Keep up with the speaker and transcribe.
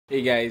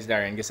Hey guys,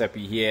 Darren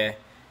Giuseppe here,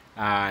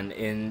 and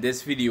in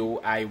this video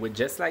I would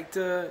just like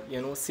to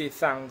say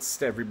thanks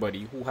to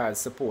everybody who has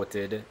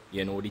supported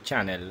the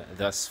channel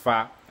thus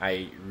far.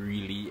 I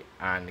really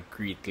and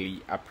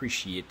greatly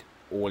appreciate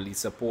all the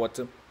support,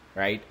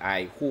 right?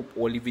 I hope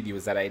all the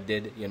videos that I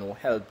did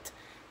helped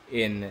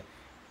in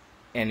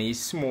any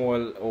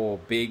small or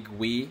big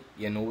way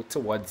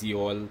towards you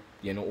all,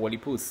 all the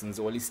persons,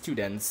 all the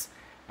students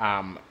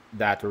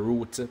that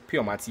wrote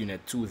Pure Maths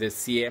Unit 2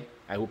 this year.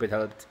 I hope it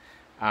helped.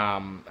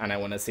 And I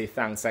want to say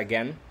thanks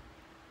again.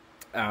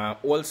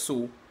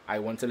 Also, I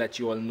want to let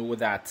you all know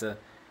that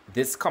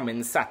this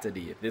coming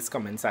Saturday,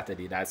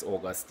 that's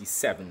August the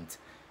 7th,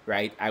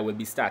 right, I will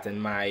be starting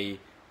my,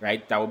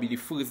 that will be the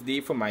first day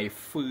for my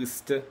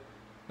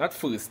not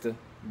first,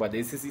 but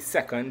this is the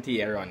second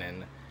year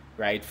running,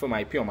 right, for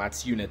my Pure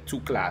Maths Unit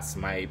 2 class,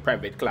 my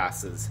private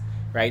classes,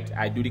 right.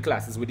 I do the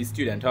classes with the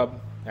Student Hub,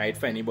 right,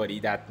 for anybody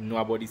that know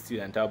about the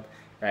Student Hub,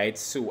 right.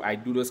 So I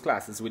do those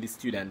classes with the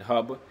Student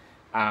Hub.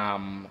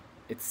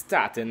 It's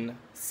starting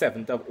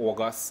 7th of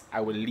August.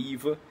 I will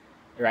leave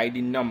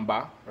the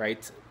number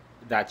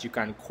that you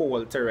can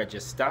call to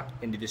register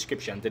in the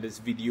description to this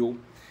video.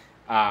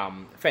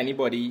 For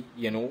anybody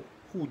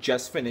who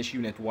just finished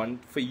Unit 1,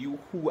 for you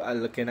who are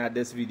looking at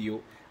this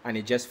video and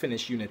you just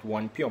finished Unit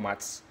 1 Pure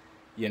Maths,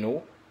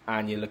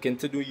 and you're looking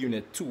to do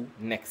Unit 2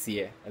 next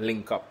year,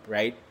 link up,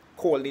 right?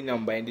 Call the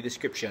number in the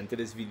description to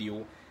this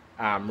video.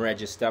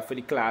 Register for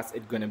the class.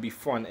 It's gonna be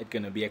fun, it's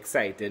gonna be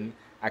exciting.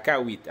 I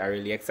can't wait. I'm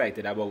really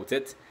excited about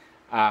it.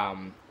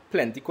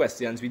 Plenty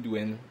questions, we're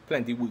doing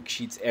plenty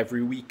worksheets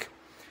every week,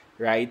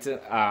 right?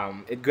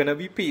 It's gonna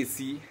be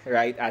pacey,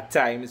 right, at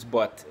times,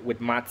 but with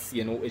maths,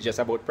 it's just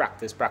about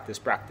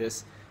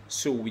practice.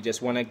 So we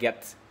just want to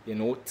get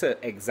to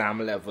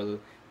exam level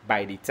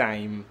by the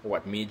time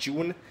May,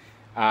 June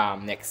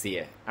next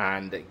year,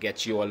 and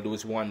get you all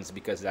those ones,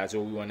 because that's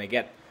what we want to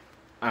get.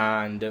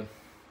 And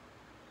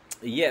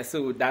yeah,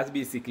 so that's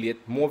basically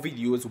it. More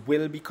videos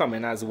will be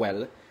coming as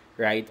well,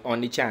 right, on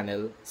the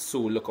channel, so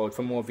look out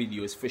for more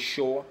videos for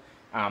sure.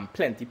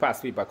 Plenty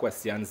past paper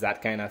questions,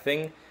 that kind of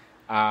thing.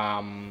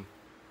 And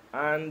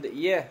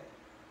yeah,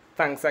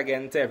 thanks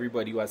again to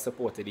everybody who has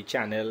supported the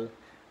channel,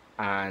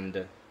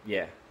 and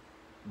yeah,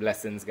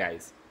 blessings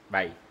guys,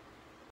 bye.